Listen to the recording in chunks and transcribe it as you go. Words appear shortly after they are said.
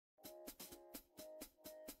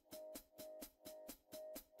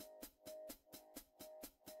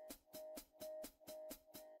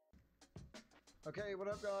Okay, what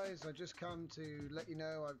up guys? I just come to let you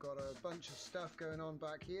know I've got a bunch of stuff going on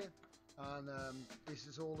back here, and this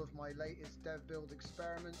is all of my latest dev build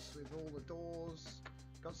experiments with all the doors.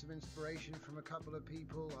 Got some inspiration from a couple of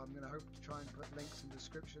people. I'm going to hope to try and put links in the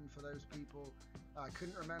description for those people. I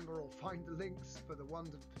couldn't remember or find the links for the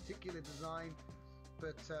one particular design,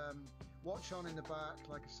 but watch on in the back.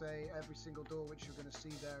 Like I say, every single door which you're going to see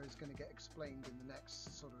there is going to get explained in the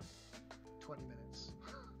next sort of 20 minutes.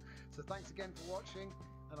 So thanks again for watching,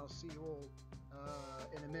 and I'll see you all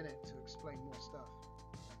in a minute to explain more stuff.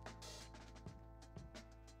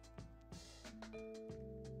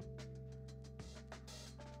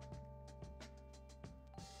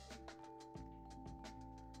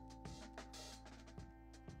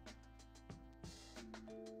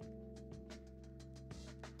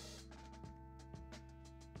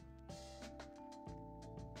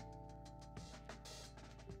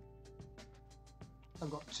 I've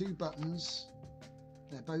got two buttons,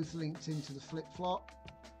 they're both linked into the flip-flop,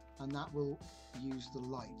 and that will use the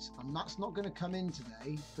light. And that's not going to come in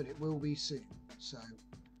today, but it will be soon. So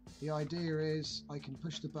the idea is I can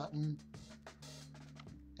push the button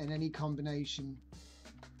in any combination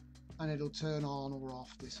and it'll turn on or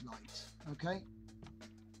off this light. Okay,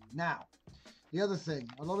 now the other thing,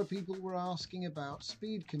 a lot of people were asking about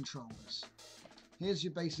speed controllers. Here's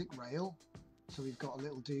your basic rail. So we've got a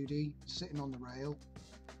little doody sitting on the rail,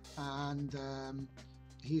 and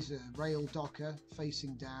here's a rail docker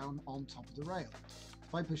facing down on top of the rail.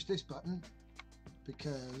 If I push this button,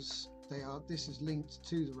 because this is linked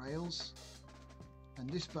to the rails, and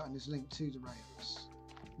this button is linked to the rails.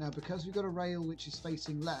 Now because we've got a rail which is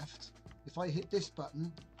facing left, if I hit this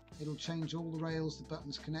button, it'll change all the rails the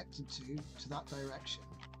button's connected to that direction.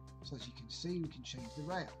 So as you can see, we can change the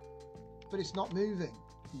rail, but it's not moving.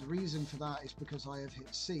 And the reason for that is because I have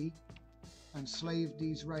hit C and slaved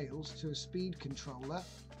these rails to a speed controller.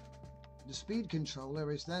 The speed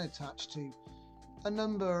controller is then attached to a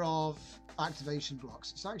number of activation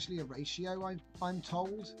blocks. It's actually a ratio, I'm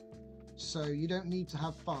told. So you don't need to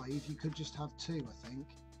have 5, you could just have 2, I think.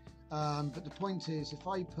 But the point is, if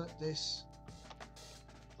I put this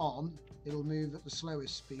on, it'll move at the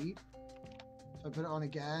slowest speed. If I put it on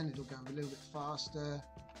again, it'll go a little bit faster.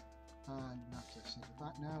 And I have to set it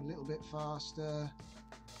back now, a little bit faster.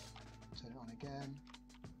 Turn it on again,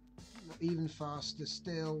 even faster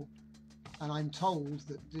still. And I'm told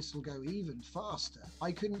that this will go even faster.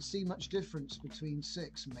 I couldn't see much difference between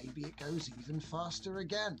 6. Maybe it goes even faster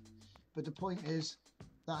again. But the point is,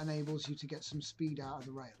 that enables you to get some speed out of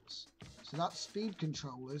the rails. So that's speed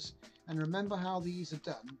controllers. And remember how these are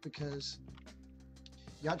done, because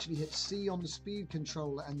you actually hit C on the speed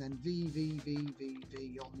controller and then V, V, V, V,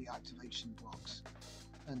 V on the activation blocks.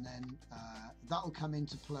 And then that'll come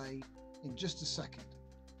into play in just a second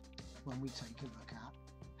when we take a look at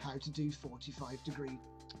how to do 45-degree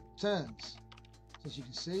turns. So as you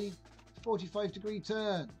can see, 45-degree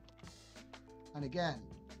turn. And again,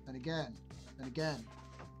 and again, and again.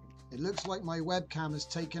 It looks like my webcam has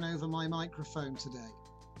taken over my microphone today.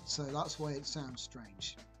 So that's why it sounds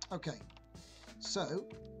strange. Okay. So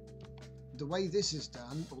the way this is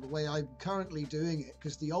done, or the way I'm currently doing it,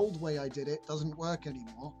 because the old way I did it doesn't work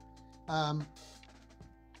anymore.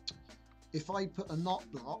 If I put a knot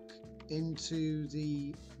block into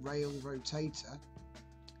the rail rotator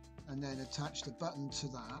and then attach the button to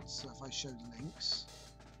that, so if I show the links,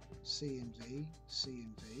 C and V, C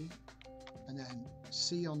and V, and then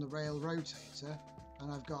C on the rail rotator,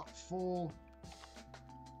 and I've got 4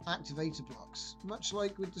 activator blocks, much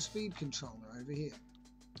like with the speed controller over here.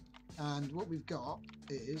 And what we've got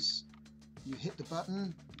is, you hit the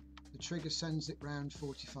button, the trigger sends it round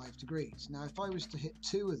 45 degrees. Now if I was to hit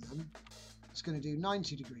 2 of them, it's going to do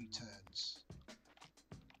 90-degree turns.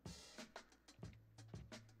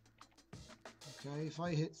 Okay, if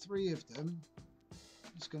I hit 3 of them,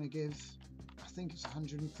 it's going to give, I think it's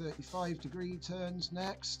 135-degree turns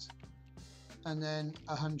next, and then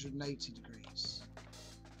 180 degrees.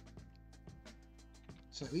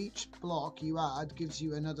 So each block you add gives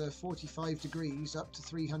you another 45 degrees up to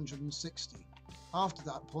 360. After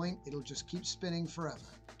that point, it'll just keep spinning forever.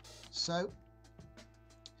 So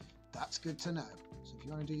that's good to know. So if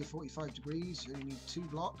you want to do your 45 degrees, you only need 2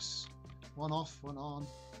 blocks, one off, one on.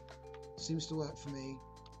 Seems to work for me.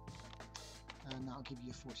 And that'll give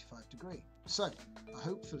you a 45 degree. So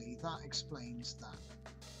hopefully that explains that.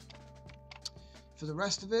 For the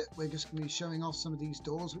rest of it, we're just going to be showing off some of these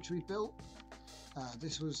doors which we've built.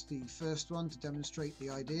 This was the first one to demonstrate the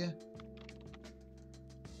idea.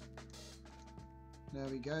 There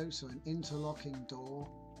we go, so an interlocking door.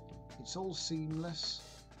 It's all seamless.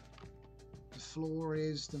 The floor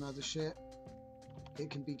is the mothership. it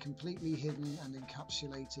can be completely hidden and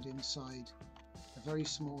encapsulated inside a very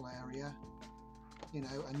small area, you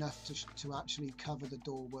know, enough to actually cover the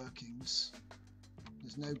door workings.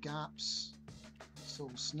 There's no gaps, it's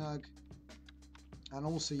all snug, and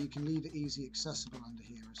also you can leave it easy accessible under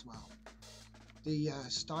here as well. The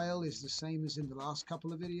style is the same as in the last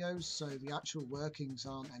couple of videos, so the actual workings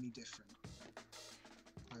aren't any different.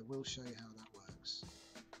 I will show you how that works.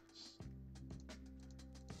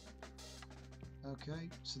 Okay,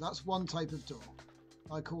 so that's one type of door.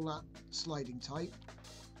 I call that sliding type.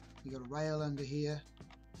 You got a rail under here,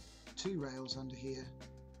 two rails under here,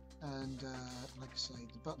 and like I say,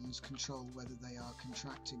 the buttons control whether they are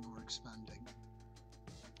contracting or expanding.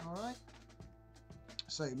 Alright,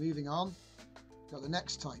 so moving on, got the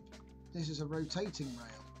next type. This is a rotating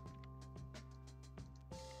rail.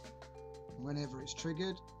 And whenever it's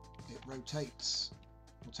triggered, it rotates.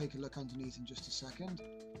 We'll take a look underneath in just a second,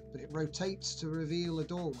 but it rotates to reveal a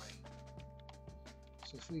doorway.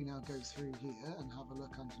 So if we now go through here and have a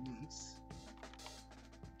look underneath,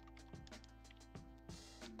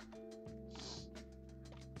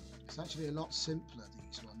 it's actually a lot simpler,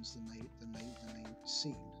 these ones, than they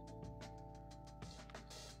seem.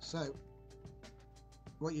 So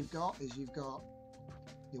what you've got is you've got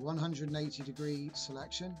your 180-degree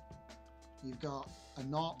selection. You've got a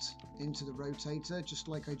knot into the rotator, just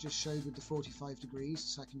like I just showed with the 45 degrees a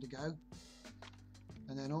second ago.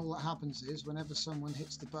 And then all that happens is whenever someone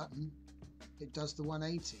hits the button, it does the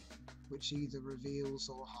 180, which either reveals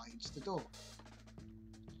or hides the door.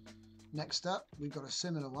 Next up, we've got a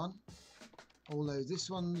similar one, although this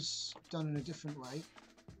one's done in a different way.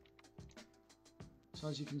 So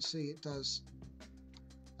as you can see, it does,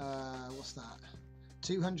 what's that,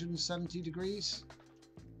 270 degrees.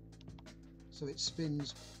 So it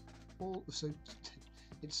spins all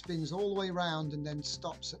the way around and then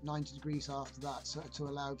stops at 90 degrees after that, so to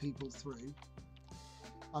allow people through.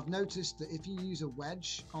 I've noticed that if you use a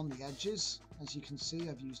wedge on the edges, as you can see,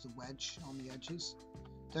 I've used a wedge on the edges,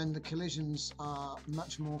 then the collisions are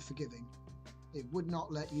much more forgiving. It would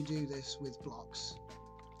not let you do this with blocks.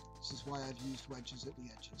 This is why I've used wedges at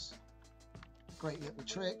the edges. Great little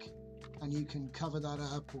trick, and you can cover that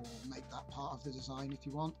up or make that part of the design if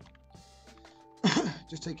you want.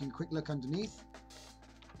 Just taking a quick look underneath.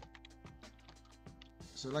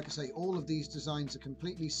 So like I say, all of these designs are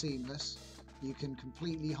completely seamless. You can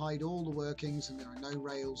completely hide all the workings and there are no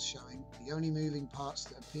rails showing. The only moving parts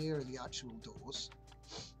that appear are the actual doors.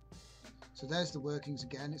 So there's the workings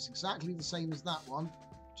again. It's exactly the same as that one,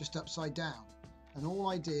 just upside down. And all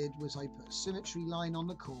I did was I put a symmetry line on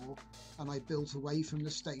the core and I built away from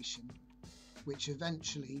the station, which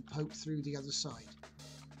eventually poked through the other side.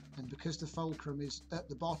 And because the fulcrum is at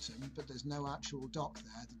the bottom, but there's no actual dock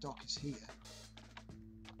there, the dock is here,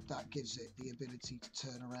 that gives it the ability to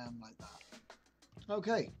turn around like that.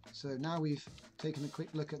 Okay, so now we've taken a quick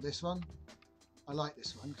look at this one. I like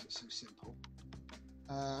this one because it's so simple.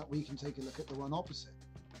 We can take a look at the one opposite.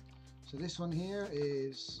 So this one here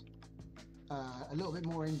is a little bit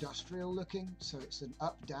more industrial looking, so it's an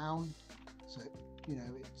up-down, so you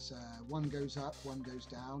know, it's one goes up, one goes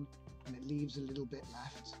down, and it leaves a little bit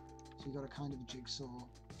left. So you've got a kind of a jigsaw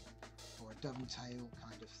or a dovetail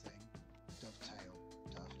kind of thing. Dovetail,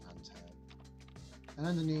 dove and tail. And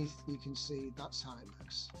underneath you can see that's how it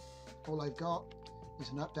looks. All I've got is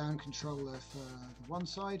an up-down controller for the one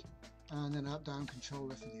side and then an up-down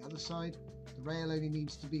controller for the other side. The rail only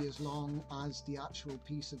needs to be as long as the actual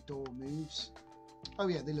piece of door moves. Oh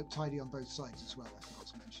yeah, they look tidy on both sides as well, I forgot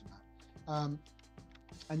to mention that.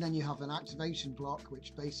 And then you have an activation block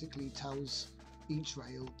which basically tells each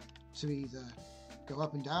rail to either go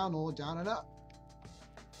up and down or down and up.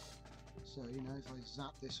 So, you know, if I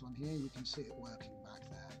zap this one here, you can see it working back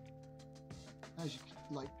there. As you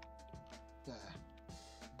can, like, there.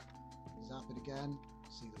 Zap it again,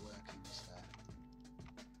 see the workings there.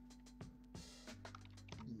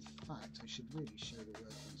 In fact, I should really show the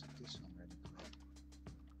workings of this one really quick.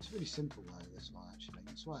 It's really simple though, this one actually.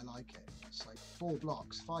 That's why I like it. It's like 4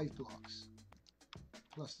 blocks, 5 blocks,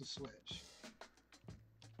 plus the switch.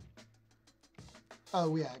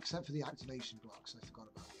 Oh yeah, except for the activation blocks. I forgot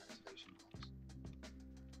about the activation blocks.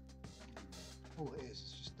 All it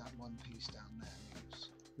is just that one piece down there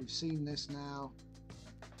moves. We've seen this now,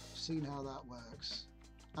 seen how that works.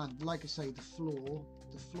 And like I say, the floor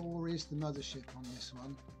is the mothership on this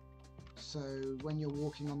one. So when you're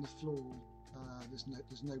walking on the floor,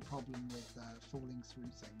 there's no problem with falling through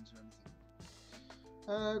things or anything.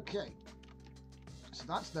 Okay, so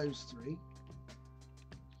that's those 3.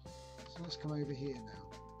 So let's come over here now.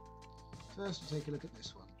 First we'll take a look at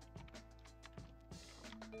this one.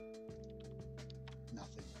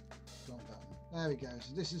 There we go.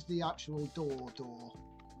 So this is the actual door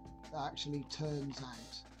that actually turns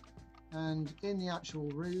out. And in the actual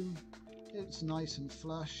room, it's nice and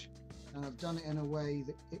flush. And I've done it in a way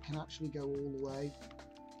that it can actually go all the way.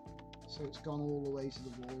 So it's gone all the way to the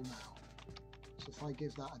wall now. So if I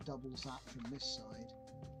give that a double zap from this side,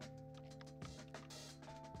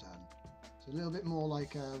 done. It's a little bit more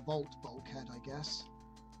like a vault bulkhead, I guess.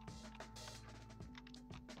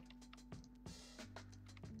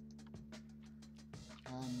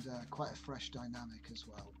 And quite a fresh dynamic as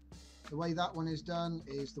well. The way that one is done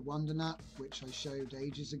is the Wonder Nut, which I showed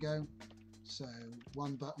ages ago. So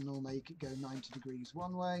one button will make it go 90 degrees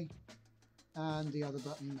one way, and the other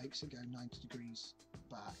button makes it go 90 degrees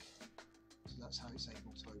back. So that's how it's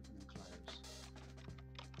able to open and close.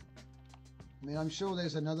 I mean, I'm sure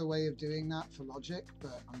there's another way of doing that for logic,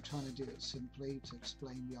 but I'm trying to do it simply to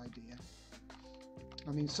explain the idea.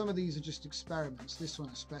 I mean, some of these are just experiments, this one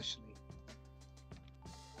especially.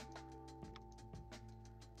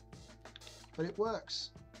 But it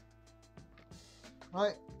works.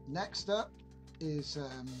 Right, next up is a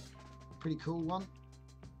pretty cool one.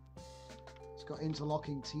 It's got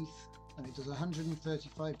interlocking teeth and it does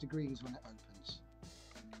 135 degrees when it opens.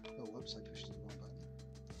 Oh, whoops, I pushed the wrong button.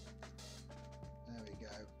 There we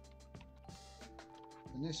go.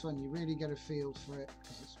 And this one you really get a feel for it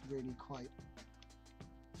because it's really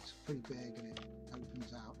it's pretty big and it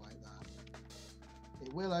opens out like that.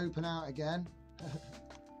 It will open out again,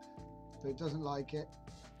 but it doesn't like it.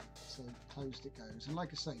 So closed it goes, and like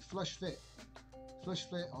I say, flush fit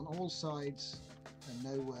on all sides and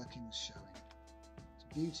no workings showing. It's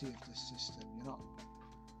the beauty of this system, you're not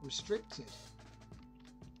restricted.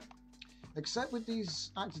 Except with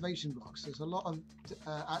these activation blocks, there's a lot of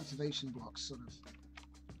activation blocks sort of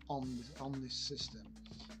on this system.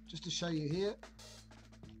 Just to show you here,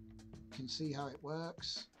 you can see how it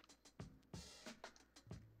works.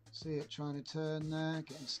 See it trying to turn there,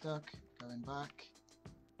 getting stuck, going back.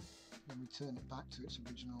 Then we turn it back to its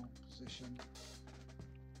original position.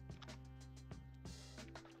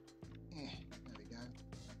 There we go.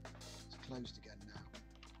 It's closed again now.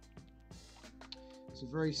 So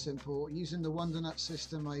very simple. Using the Wonder Nut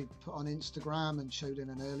system I put on Instagram and showed in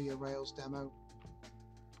an earlier Rails demo.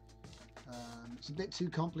 It's a bit too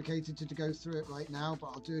complicated to go through it right now, but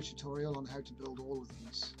I'll do a tutorial on how to build all of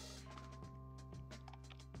these.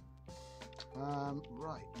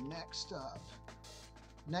 Right, next up.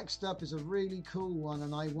 Next up is a really cool one,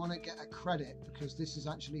 and I want to get a credit because this is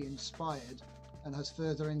actually inspired and has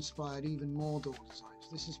further inspired even more door designs.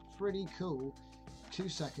 This is pretty cool. 2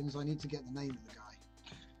 seconds, I need to get the name of the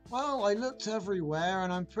guy. Well, I looked everywhere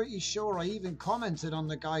and I'm pretty sure I even commented on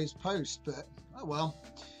the guy's post, but oh well.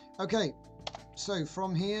 Okay, so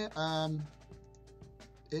from here,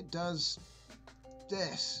 it does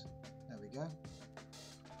this. There we go.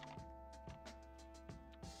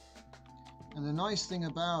 And the nice thing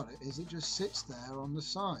about it is it just sits there on the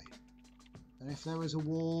side. And if there was a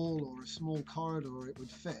wall or a small corridor, it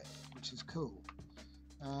would fit, which is cool.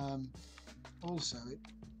 Also, it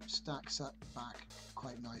stacks up back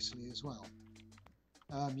quite nicely as well.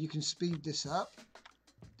 You can speed this up.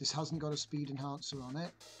 This hasn't got a speed enhancer on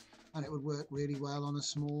it, and it would work really well on a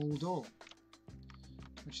small door,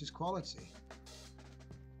 which is quality.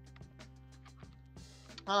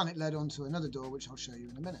 And it led on to another door, which I'll show you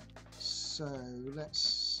in a minute. So let's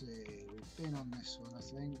see, we've been on this one, I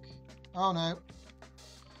think. Oh no,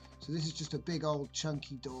 so this is just a big old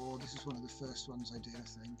chunky door. This is one of the first ones I did, I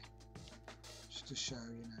think, just to show,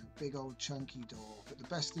 you know, big old chunky door. But the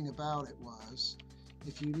best thing about it was,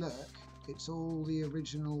 if you look, it's all the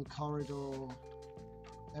original corridor,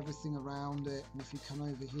 everything around it, and if you come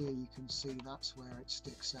over here you can see that's where it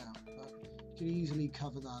sticks out, but you can easily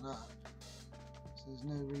cover that up, so there's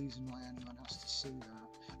no reason why anyone has to see that.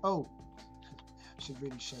 Oh, I should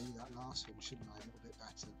really show you that last one, shouldn't I, a little bit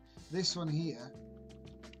better. This one here,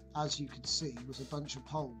 as you can see, was a bunch of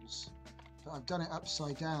poles, but I've done it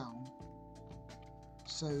upside down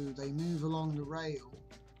so they move along the rail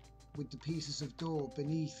with the pieces of door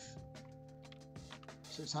beneath,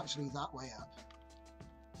 so it's actually that way up,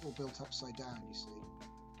 all built upside down, you see.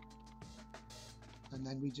 And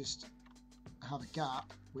then we just have a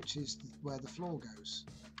gap, which is where the floor goes.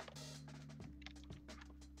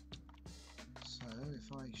 So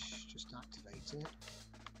if I just activate it,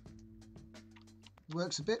 it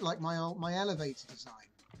works a bit like my elevator design,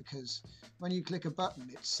 because when you click a button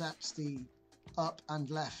it sets the up and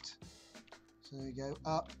left. So there you go,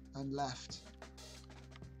 up and left.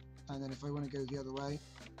 And then if I want to go the other way,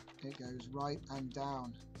 it goes right and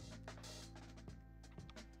down.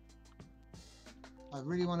 I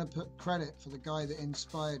really want to put credit for the guy that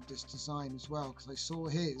inspired this design as well, because I saw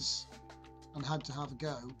his and had to have a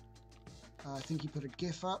go. I think he put a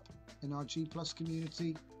GIF up in our G+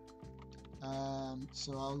 community,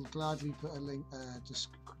 so I'll gladly put a link,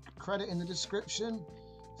 credit in the description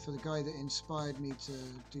for the guy that inspired me to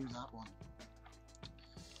do that one.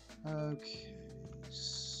 Okay,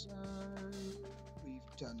 so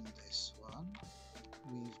we've done this one,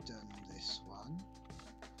 we've done this one,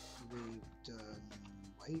 we've done,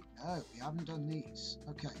 wait, no, we haven't done these.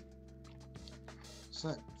 Okay,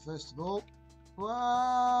 so first of all, whoa,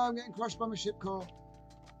 I'm getting crushed by my ship core.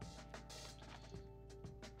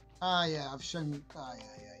 Ah, yeah, I've shown, ah,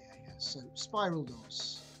 yeah. So spiral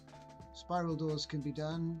doors. Spiral doors can be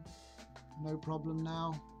done, no problem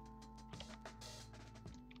now.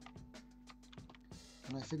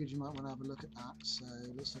 And I figured you might want to have a look at that, so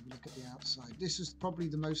let's have a look at the outside. This is probably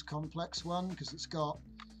the most complex one because it's got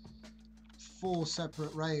 4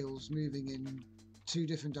 separate rails moving in 2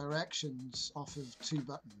 different directions off of 2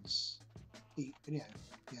 buttons. Yeah.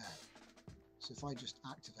 So if I just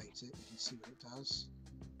activate it, you can see what it does.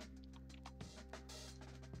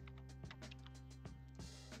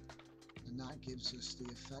 And that gives us the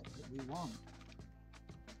effect that we want.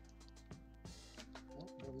 Oh,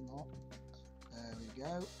 maybe not. There we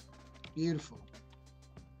go. Beautiful.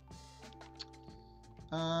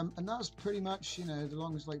 And that's pretty much, you know, the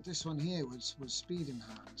longest, like this one here was speed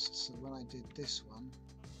enhanced. So when I did this one,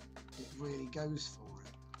 it really goes for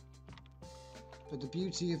it. But the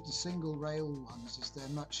beauty of the single rail ones is they're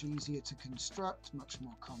much easier to construct, much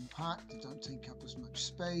more compact. They don't take up as much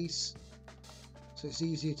space. So it's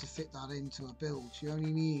easier to fit that into a build. You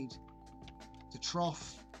only need the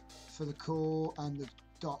trough for the core and the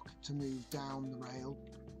dock to move down the rail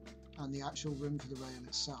and the actual room for the rail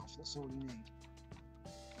itself. That's all you need.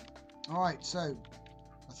 Alright, so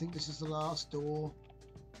I think this is the last door.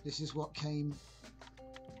 This is what came.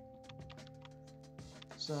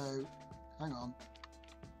 So hang on.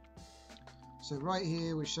 So right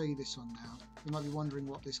here we'll show you this one now. You might be wondering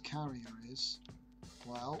what this carrier is.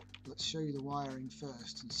 Well, let's show you the wiring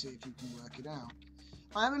first and see if you can work it out.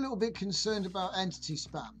 I am a little bit concerned about entity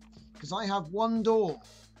spam because I have one door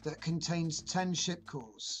that contains 10 ship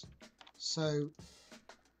cores. So,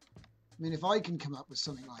 I mean, if I can come up with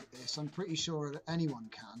something like this, I'm pretty sure that anyone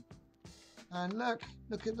can. And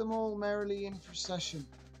look at them all merrily in procession.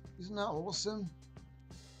 Isn't that awesome?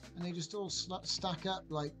 And they just all stack up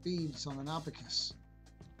like beads on an abacus.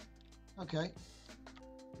 Okay.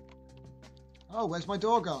 Oh, where's my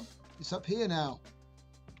door gone? It's up here now.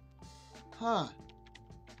 Huh.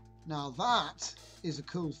 Now that is a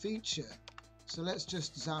cool feature. So let's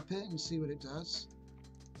just zap it and see what it does.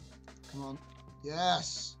 Come on.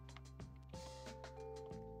 Yes!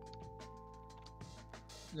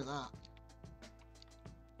 Look at that.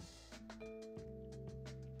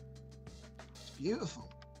 It's beautiful.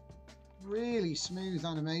 Really smooth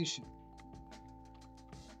animation.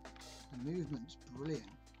 The movement's brilliant.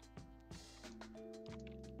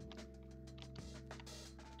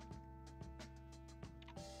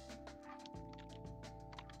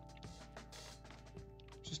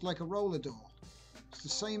 Just like a roller door. It's the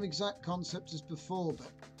same exact concept as before, but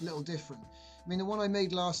a little different. I mean, the one I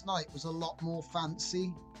made last night was a lot more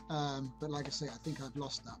fancy, but like I say, I think I've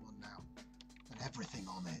lost that one now. And everything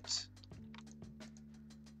on it.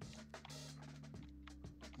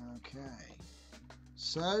 Okay.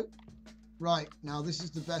 So, right, now this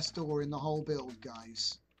is the best door in the whole build,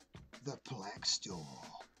 guys. The Plex door.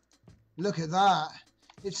 Look at that.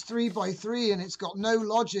 It's 3x3 and it's got no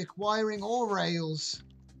logic, wiring or rails.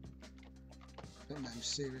 But no,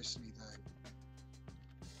 seriously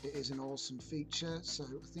though, it is an awesome feature. So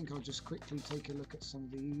I think I'll just quickly take a look at some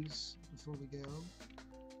of these before we go.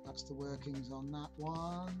 That's the workings on that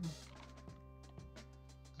one.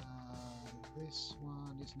 This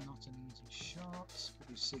one is not an easy shot, but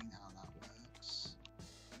we've seen how that works.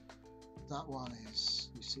 That one is,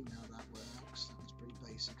 we've seen how that works. That was pretty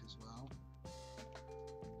basic as well.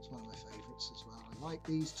 It's one of my favourites as well. I like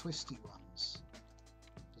these twisty ones.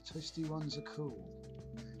 The twisty ones are cool.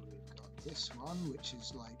 And then we've got this one, which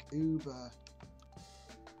is like uber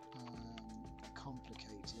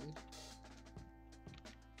complicated.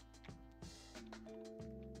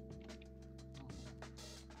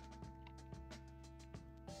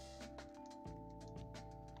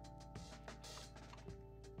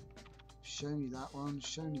 Show me that one,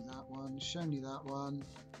 show me that one, show me that one.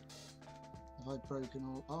 Have I broken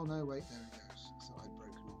all... Oh no, wait, there it goes. I thought I'd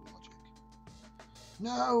broken all the logic.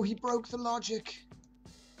 No, he broke the logic!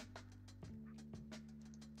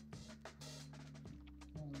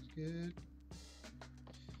 That was good.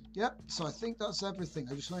 Yep, so I think that's everything.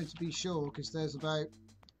 I just wanted to be sure because there's about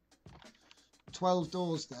 12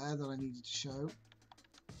 doors there that I needed to show.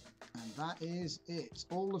 And that is it.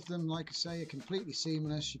 All of them, like I say, are completely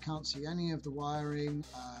seamless. You can't see any of the wiring.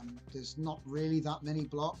 There's not really that many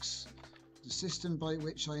blocks. The system by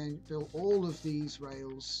which I built all of these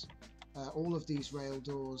rails, all of these rail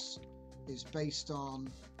doors, is based on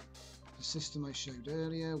the system I showed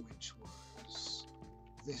earlier, which was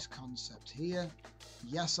this concept here.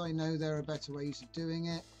 Yes, I know there are better ways of doing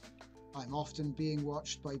it. I'm often being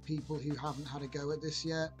watched by people who haven't had a go at this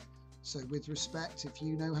yet. So with respect, if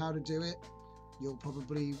you know how to do it, you're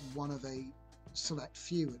probably one of a select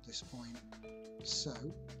few at this point. So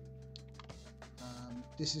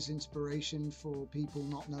this is inspiration for people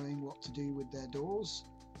not knowing what to do with their doors.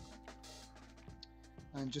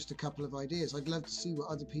 And just a couple of ideas. I'd love to see what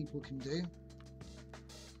other people can do,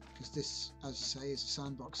 because this, as I say, is a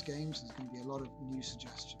sandbox game, so there's going to be a lot of new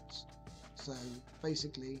suggestions. So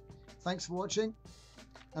basically, thanks for watching,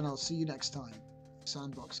 and I'll see you next time.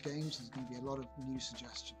 Sandbox games, there's going to be a lot of new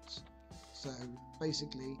suggestions. So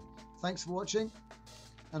basically, thanks for watching,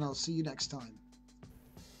 and I'll see you next time.